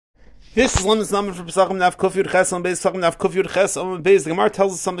This is Lem's number for Pesachim Nav Kuf Yud Ches on Beis. Pesachim Nav Kuf Yud Ches on Beis. The Gemara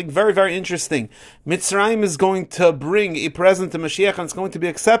tells us something very, very interesting. Mitzrayim is going to bring a present to Mashiach, and it's going to be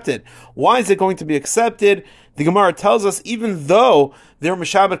accepted. Why is it going to be accepted? The Gemara tells us, even though they're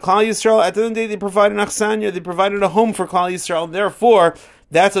Meshabbat Klal Yisrael, at the end of the day they provided Aksanya, they provided a home for Klal Yisrael, and therefore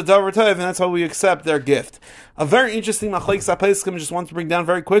that's a davar tov, and that's how we accept their gift. A very interesting machlekes haPesachim, just want to bring down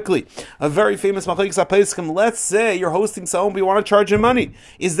very quickly. A very famous machlekes haPesachim. Let's say you're hosting someone, but you want to charge him money.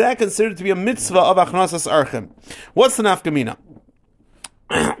 Is that considered to be a mitzvah of achnasas archim? What's the nafkamina?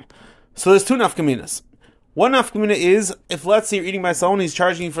 So there's two nafkaminas. One nafkamina is, if let's say you're eating by someone, he's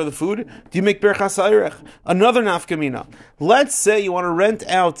charging you for the food, do you make berachas ha'orech? Another nafkamina. Let's say you want to rent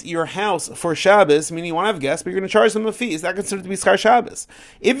out your house for Shabbos, meaning you want to have guests, but you're going to charge them a fee. Is that considered to be schar Shabbos?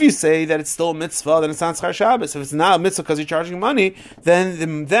 If you say that it's still a mitzvah, then it's not schar Shabbos. If it's not a mitzvah because you're charging money,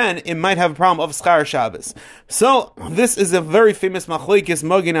 then it might have a problem of schar Shabbos. So this is a very famous machlekes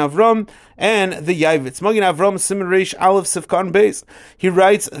Magen Avram and the Yavitz. Magen Avram Siman Reish Aleph Sifkan Beis. He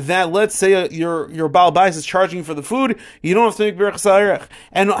writes that let's say your Baal Bais is charging for the food, you don't have to make berachas ha'orech.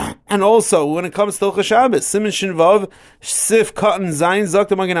 And also when it comes to Hilchos Shabbos, Siman Shin Vav Sif Katan Zayin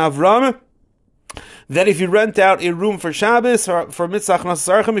Zakta Magen Avram, that if you rent out a room for Shabbos or for mitzvah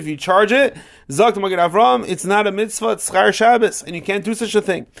achnasas archim, if you charge it, Zakta Magen Avram, it's not a mitzvah, it's schar Shabbos, and you can't do such a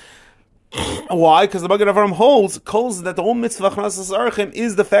thing. Why? Because the Magen Avram holds that the whole mitzvah achnasas archim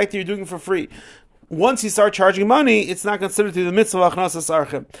is the fact that you're doing it for free. Once you start charging money, it's not considered to be the mitzvah of achnasas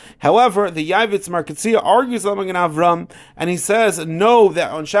archim. However, the Yavitz Marketzia argues with Magen Avram, and he says, no, that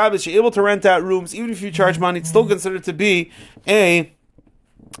on Shabbos you're able to rent out rooms, even if you charge money, it's still considered to be a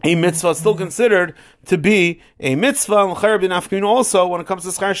mitzvah, still considered to be a mitzvah. Also, when it comes to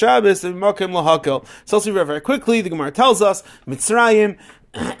schar Shabbos, makיים lahakel. So let's read very quickly. The Gemara tells us, Mitzrayim,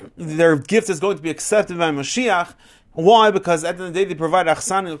 their gift is going to be accepted by Mashiach. Why? Because at the end of the day they provide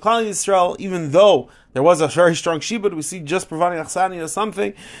Aksaniyah to Klal Yisrael, even though there was a very strong shibud, we see just providing Aksaniyah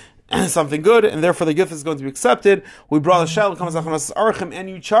something good, and therefore the gift is going to be accepted. We brought a shell, comes achnasas archim, and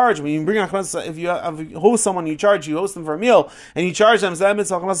you charge. When you bring achnasas, if you host someone, you host them for a meal, and you charge them, zeh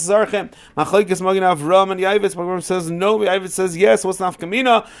mitzvah achnasas archim. Machlekes Magen Avram and Yavitz. Magen says no, Yavitz says yes. What's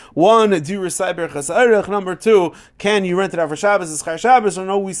nafkamina? One, do you recite berachas ha'orech? Number two, can you rent it out for Shabbos? It's schar Shabbos. Or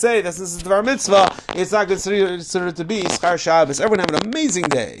no, we say that since it's our mitzvah, it's not considered to be schar Shabbos. Everyone have an amazing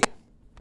day.